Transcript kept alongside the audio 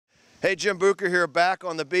Hey, Jim Bucher here, back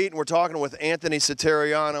on the beat, and we're talking with Anthony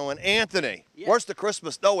Satariano. And Anthony, where's the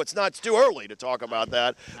Christmas? No, it's not. It's too early to talk about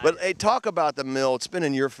that. But hey, talk about the mill. It's been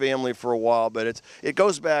in your family for a while, but it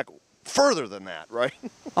goes back further than that, right?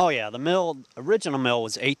 Oh yeah, the original mill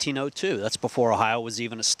was 1802. That's before Ohio was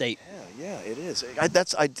even a state. Yeah, it is.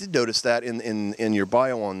 I did notice that in your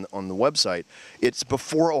bio on the website. It's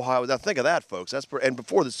before Ohio. Now think of that, folks. And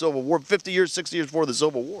before the Civil War, 50 years, 60 years before the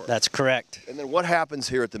Civil War. That's correct. And then what happens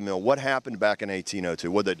here at the mill? What happened back in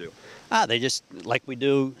 1802? What'd they do? They just, like we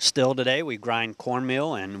do still today, we grind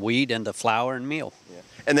cornmeal and wheat into flour and meal. Yeah.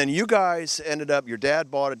 And then you guys ended up, your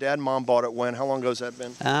dad bought it, dad and mom bought it when? How long ago has that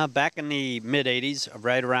been? Back in the mid-'80s,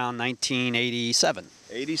 right around 1987.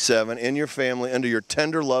 87, in your family, under your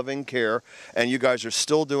tender, loving care, and you guys are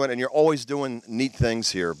still doing, and you're always doing neat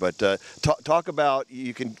things here. But talk about,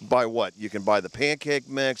 you can buy what? You can buy the pancake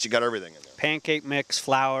mix, you got everything in there. Pancake mix,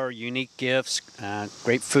 flour, unique gifts,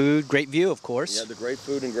 great food, great view, of course. Yeah, the great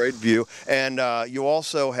food and great view. And you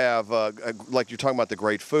also have, like you're talking about the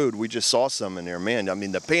great food, we just saw some in there. Man, I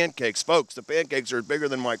mean, the pancakes, folks, the pancakes are bigger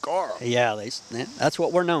than my car. Yeah, that's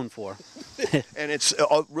what we're known for. And it's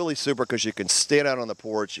really super because you can stand out on the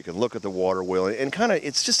porch, you can look at the water wheel, and kind of,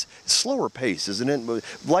 it's just slower pace, isn't it?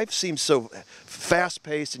 Life seems so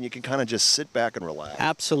fast-paced, and you can kind of just sit back and relax.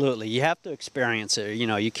 Absolutely. You have to experience it. You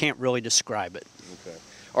know, you can't really describe it. Okay.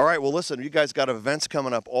 All right, well, listen, you guys got events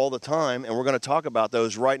coming up all the time, and we're going to talk about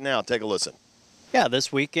those right now. Take a listen. Yeah,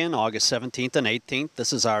 this weekend, August 17th and 18th,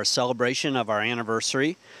 this is our celebration of our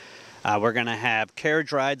anniversary. We're going to have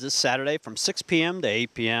carriage rides this Saturday from 6 p.m. to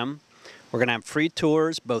 8 p.m. We're going to have free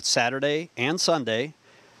tours both Saturday and Sunday.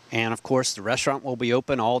 And, of course, the restaurant will be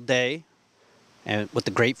open all day and with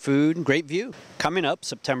the great food and great view. Coming up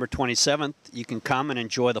September 27th, you can come and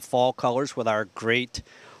enjoy the fall colors with our great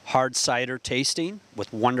hard cider tasting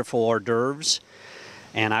with wonderful hors d'oeuvres.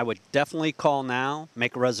 And I would definitely call now,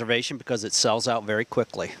 make a reservation because it sells out very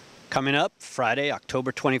quickly. Coming up Friday,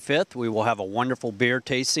 October 25th, we will have a wonderful beer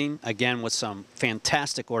tasting, again with some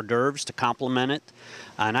fantastic hors d'oeuvres to complement it.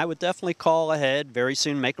 And I would definitely call ahead very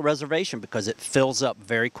soon, make a reservation because it fills up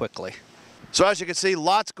very quickly. So as you can see,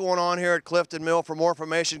 lots going on here at Clifton Mill. For more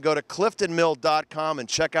information, go to cliftonmill.com and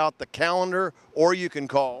check out the calendar, or you can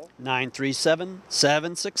call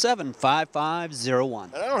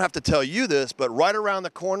 937-767-5501. And I don't have to tell you this, but right around the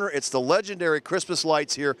corner, it's the legendary Christmas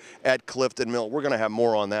lights here at Clifton Mill. We're going to have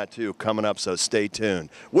more on that, too, coming up, so stay tuned.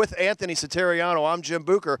 With Anthony Satariano, I'm Jim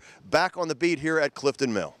Bucher, back on the beat here at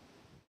Clifton Mill.